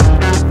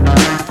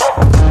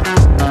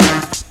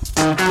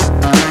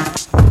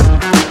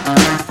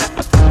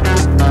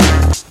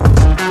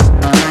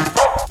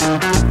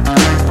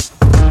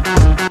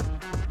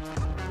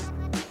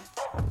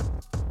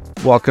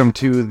Welcome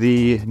to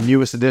the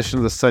newest edition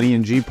of the Sunny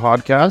and G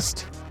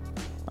podcast.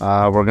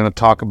 We're going to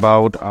talk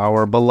about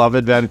our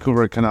beloved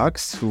Vancouver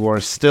Canucks, who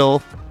are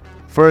still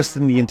first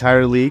in the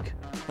entire league.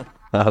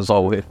 As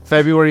always.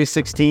 February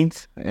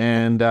 16th.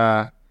 And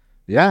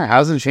it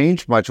hasn't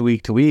changed much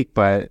week to week,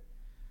 but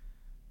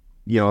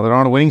they're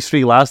on a winning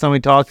streak. Last time we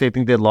talked, I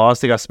think they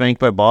lost. They got spanked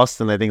by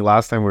Boston. I think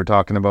last time we were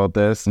talking about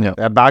this. Yeah.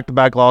 They had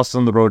back-to-back losses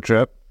on the road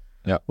trip.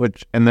 Yeah.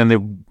 And then they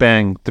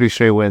bang 3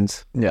 straight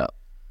wins. Yeah.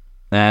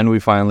 And we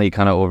finally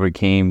kind of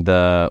overcame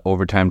the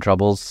overtime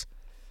troubles.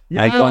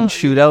 Yeah. Like on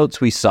shootouts,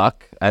 we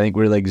suck. I think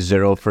we're like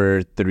 0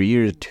 for 3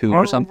 or 2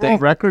 or something. Our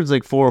record's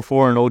like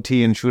 4-4 in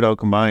OT and shootout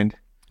combined.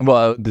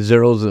 Well, the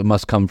zeros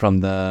must come from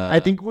the I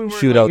think we were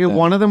shootout.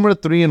 One of them were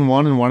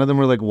 3-1, and one of them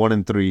were like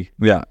 1-3.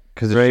 Yeah,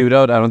 because the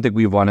shootout, I don't think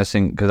we've won a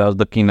single. Because I was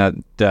looking at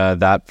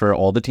that for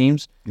all the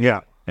teams.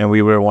 Yeah, and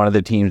we were one of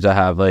the teams that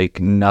have like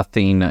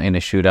nothing in a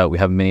shootout. We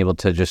haven't been able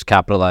to just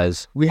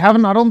capitalize. We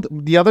haven't.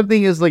 The other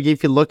thing is, like,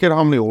 if you look at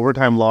how many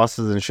overtime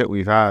losses and shit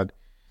we've had,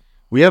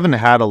 we haven't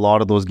had a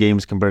lot of those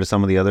games compared to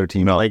some of the other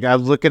teams. No. Like, I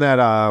was looking at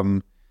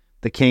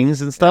the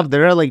Kings and stuff.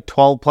 They're at like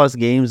 12 plus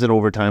games in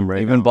overtime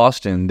right Even now.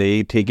 Boston,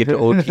 they take it to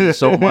OT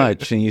so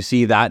much, and you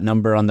see that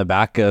number on the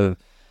back of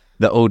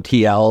the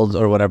OTLs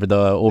or whatever, the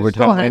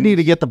overtime. It's so handy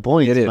to get the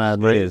points, It is,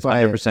 man. it Right? is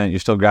 100%. You're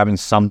still grabbing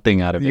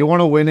something out of it. You want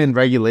to win in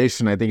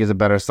regulation, I think, is a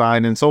better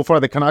sign. And so far,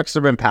 the Canucks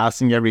have been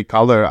passing every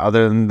color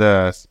other than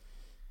the,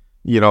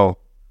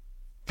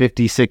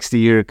 50,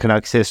 60-year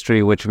Canucks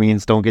history, which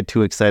means don't get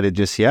too excited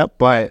just yet.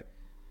 But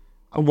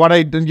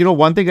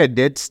one thing I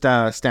did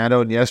stand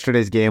out in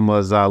yesterday's game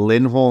was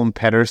Lindholm,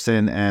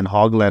 Pettersson, and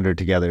Höglander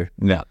together.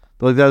 Yeah.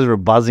 Those guys were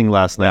buzzing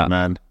last night,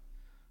 man.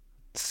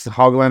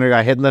 Höglander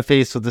got hit in the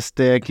face with a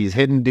stick. He's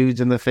hitting dudes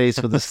in the face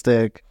with a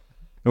stick.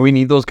 And we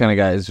need those kind of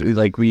guys.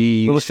 Like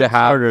we Little used to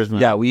have, starters, man.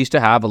 yeah, we used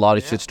to have a lot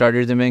of shit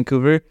starters in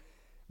Vancouver,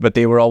 but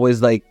they were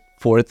always like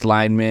fourth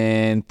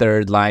lineman,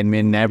 third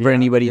lineman, never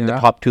anybody in the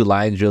top 2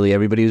 lines really.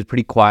 Everybody was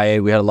pretty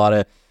quiet. We had a lot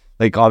of,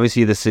 like,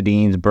 obviously the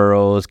Sedins,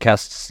 Burrows,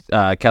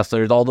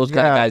 Kesslers, all those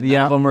kind of guys.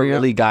 None of them were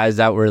really guys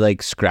that were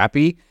like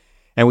scrappy.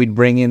 And we'd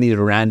bring in these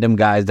random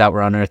guys that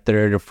were on our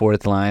third or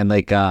fourth line.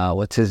 Like,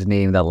 what's his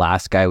name? The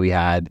last guy we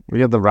had.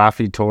 We had the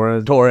Rafi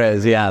Torres.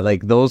 Torres, yeah.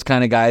 Like those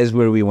kind of guys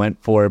where we went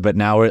for. But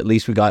now at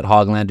least we got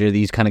Höglander,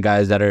 these kind of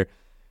guys that are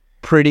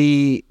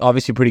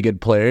obviously pretty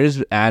good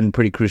players and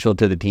pretty crucial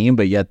to the team.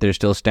 But yet they're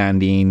still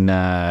standing,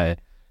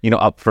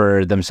 up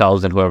for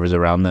themselves and whoever's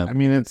around them. I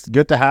mean, it's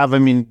good to have. I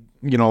mean,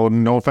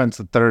 no offense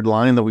to third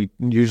line that we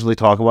usually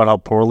talk about how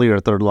poorly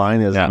our third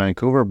line is in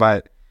Vancouver,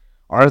 but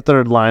our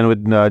third line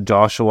with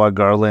Joshua,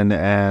 Garland,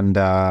 and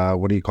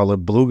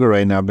Bluger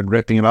right now have been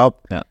ripping it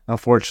up. Yeah.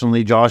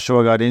 Unfortunately,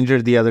 Joshua got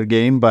injured the other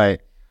game,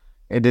 but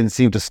it didn't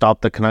seem to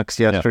stop the Canucks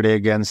yesterday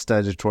against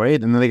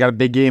Detroit. And then they got a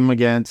big game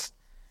against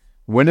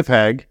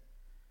Winnipeg,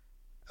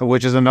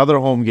 which is another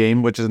home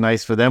game, which is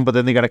nice for them. But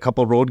then they got a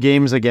couple road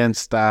games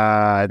against,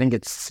 I think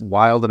it's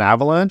Wild and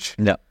Avalanche.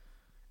 Yeah.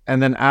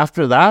 And then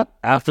after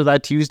that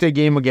Tuesday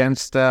game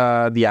against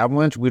the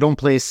Avalanche, we don't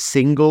play a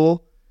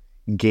single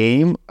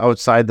game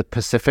outside the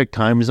Pacific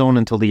time zone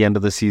until the end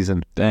of the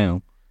season.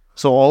 Damn.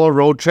 So all our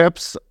road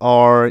trips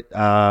are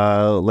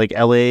like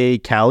LA,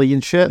 Cali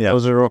and shit. Yeah.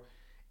 Those are,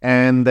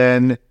 and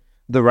then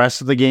the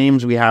rest of the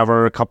games we have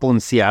are a couple in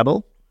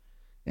Seattle.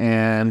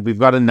 And we've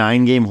got a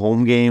 9-game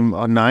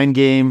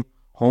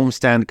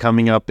homestand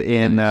coming up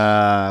in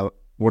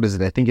what is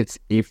it? I think it's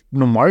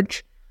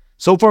March.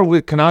 So far,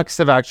 we Canucks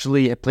have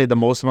actually played the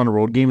most amount of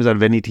road games out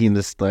of any team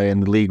in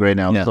the league right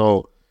now. Yeah.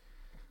 So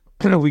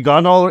we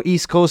got all our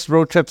East Coast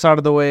road trips out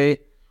of the way.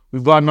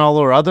 We've gotten all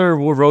our other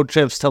road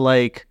trips to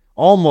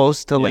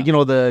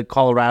the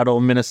Colorado,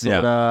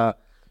 Minnesota,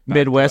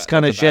 Midwest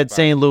kind of shit,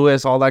 St.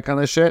 Louis, all that kind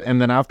of shit.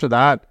 And then after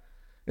that,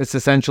 it's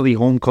essentially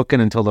home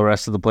cooking until the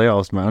rest of the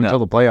playoffs, man. Until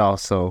the playoffs.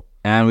 So,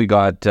 and we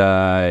got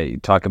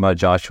talking about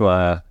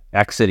Joshua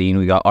exiting.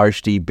 We got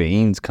Archie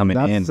Baines coming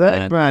in.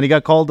 That's it, man. He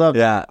got called up.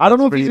 Yeah, I don't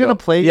know if he's gonna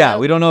play. Yeah,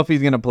 we don't know if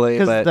he's gonna play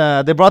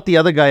because they brought the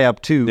other guy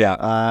up too.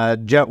 Yeah,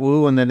 Jet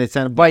Wu, and then they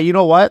sent. But you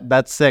know what?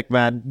 That's sick,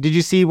 man. Did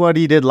you see what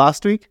he did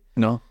last week?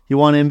 No. He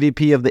won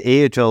MVP of the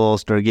AHL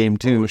All-Star Game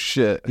too. Oh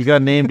shit! He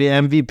got named the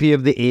MVP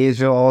of the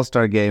AHL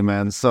All-Star Game,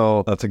 man.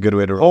 So that's a good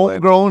way to roll.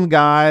 Homegrown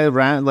guy,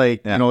 he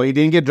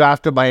didn't get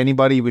drafted by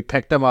anybody. We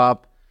picked him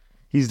up.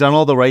 He's done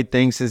all the right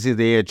things since he's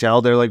the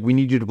AHL. They're like, we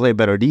need you to play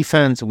better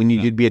defense. We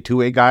need you to be a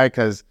two-way guy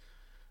because,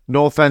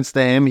 no offense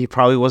to him, he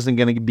probably wasn't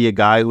going to be a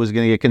guy who was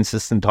going to get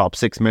consistent top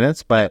 6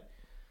 minutes, but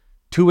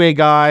two-way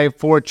guy,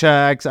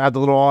 forechecks, add a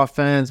little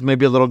offense,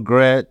 maybe a little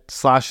grit,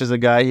 slashes a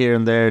guy here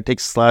and there,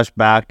 takes a slash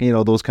back,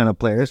 those kind of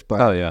players.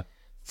 But oh yeah,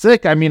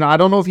 sick. I mean, I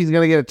don't know if he's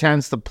going to get a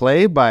chance to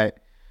play, but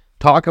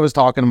I was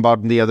talking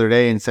about him the other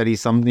day and said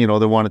he's they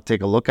want to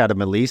take a look at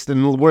him at least.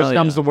 And the worst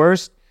comes to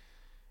worst,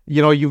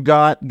 you've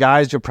got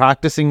guys you're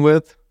practicing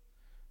with,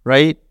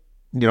 right?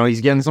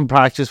 He's getting some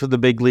practice with the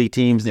big league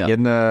teams,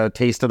 getting a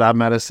taste of that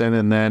medicine.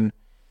 And then,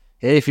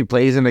 hey, if he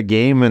plays in a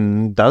game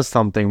and does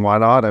something, why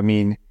not? I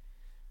mean,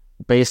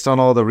 based on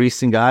all the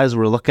recent guys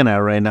we're looking at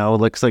right now, it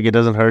looks like it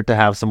doesn't hurt to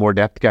have some more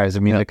depth guys. I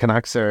mean, the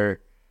Canucks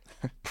are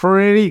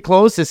pretty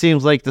close, it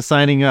seems like, to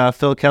signing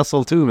Phil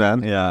Kessel too,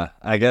 man. Yeah,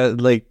 I guess,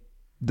 like,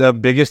 the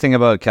biggest thing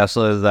about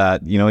Kessel is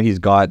that, he's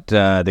got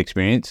the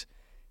experience.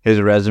 His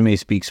resume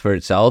speaks for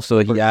itself.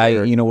 So, sure.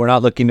 We're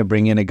not looking to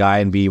bring in a guy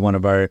and be one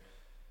of our,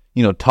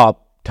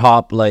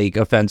 top like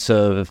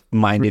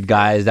offensive-minded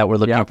guys that we're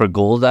looking for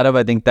goals out of.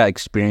 I think that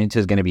experience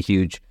is going to be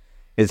huge.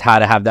 Is how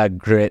to have that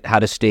grit, how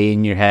to stay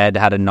in your head,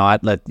 how to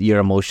not let your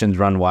emotions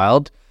run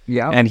wild.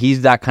 Yeah. And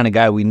he's that kind of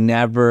guy. We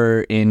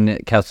never in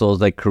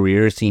Kessel's like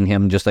career seen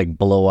him just like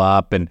blow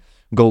up and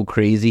go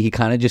crazy. He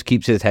kind of just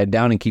keeps his head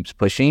down and keeps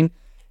pushing.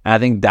 And I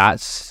think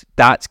that's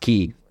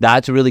key.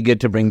 That's really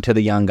good to bring to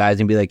the young guys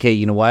and be like, hey,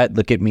 you know what?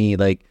 Look at me.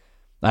 Like,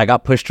 I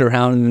got pushed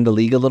around in the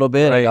league a little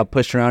bit. Right. I got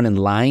pushed around in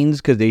lines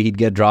because he'd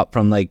get dropped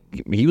from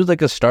he was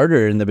like a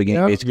starter in the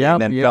beginning, basically,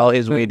 and then fell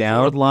his way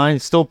down. Line,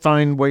 still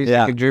find ways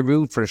to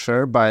contribute for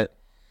sure. But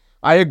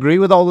I agree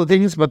with all the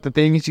things, but the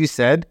things you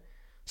said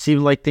seem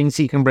like things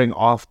he can bring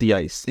off the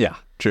ice. Yeah,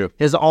 true.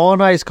 His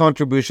on-ice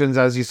contributions,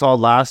 as you saw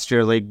last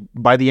year, like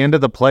by the end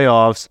of the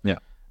playoffs,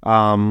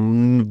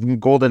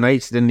 Golden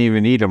Knights didn't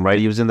even need him, right?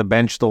 He was in the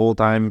bench the whole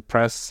time,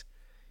 press.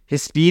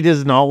 His speed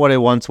is not what it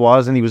once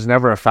was, and he was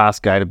never a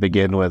fast guy to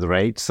begin with,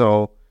 right?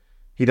 So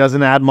he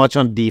doesn't add much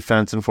on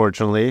defense,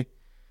 unfortunately.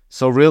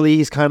 So really,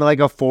 he's kind of like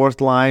a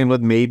fourth line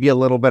with maybe a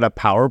little bit of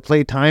power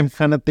play time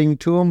kind of thing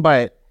to him.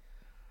 But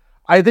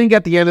I think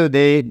at the end of the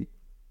day,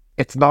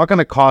 it's not going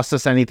to cost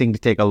us anything to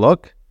take a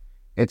look.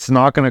 It's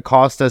not going to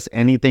cost us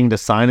anything to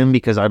sign him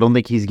because I don't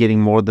think he's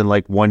getting more than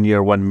like 1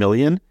 year, $1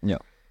 million. Yeah.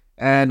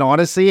 And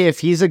honestly, if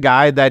he's a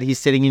guy that he's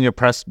sitting in your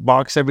press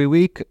box every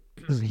week,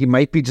 he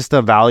might be just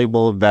a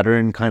valuable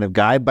veteran kind of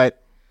guy.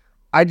 But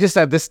I just,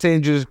 at this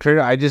stage of his career,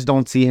 I just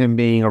don't see him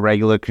being a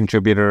regular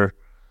contributor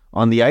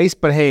on the ice.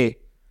 But hey,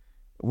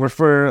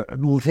 we're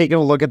taking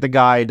a look at the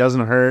guy. It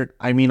doesn't hurt.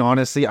 I mean,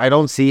 honestly, I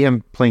don't see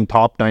him playing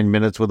top 9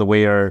 minutes with the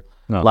way our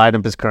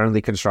lineup is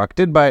currently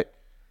constructed. But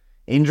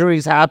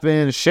injuries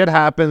happen. Shit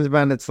happens,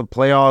 man. It's the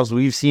playoffs.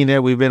 We've seen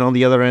it. We've been on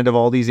the other end of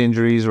all these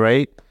injuries,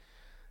 right?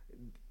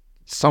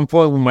 Some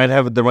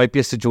point there might be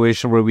a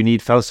situation where we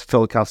need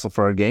Phil Kessel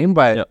for a game,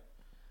 but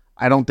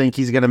I don't think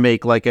he's going to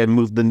make like a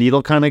move the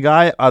needle kind of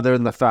guy, other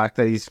than the fact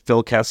that he's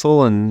Phil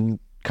Kessel and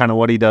kind of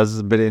what he does is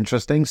a bit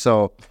interesting.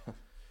 So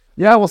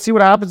yeah, we'll see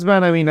what happens,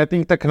 man. I mean, I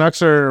think the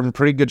Canucks are in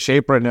pretty good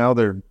shape right now.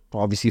 They're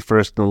obviously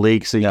first in the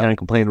league, so you can't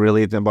complain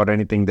really about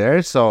anything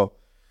there. So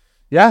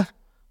yeah,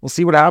 we'll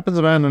see what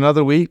happens, man.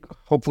 Another week.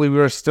 Hopefully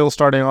we're still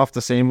starting off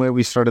the same way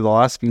we started the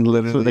last week,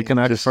 literally the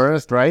Canucks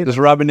first, right? Just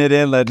rubbing it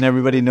in, letting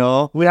everybody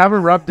know. We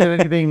haven't rubbed in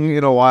anything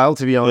in a while,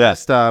 to be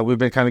honest. We've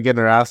been kind of getting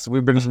our ass.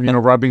 We've been,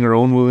 rubbing our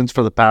own wounds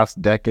for the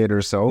past decade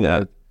or so.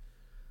 Yeah.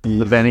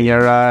 The Benny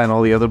era and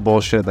all the other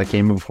bullshit that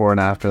came before and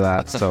after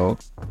that. So,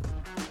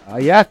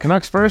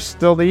 Canucks first,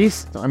 still the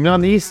East. I'm not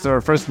in the East, or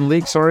first in the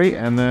league, sorry.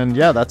 And then,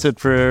 that's it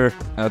for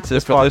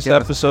this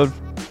episode.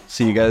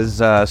 See you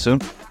guys soon.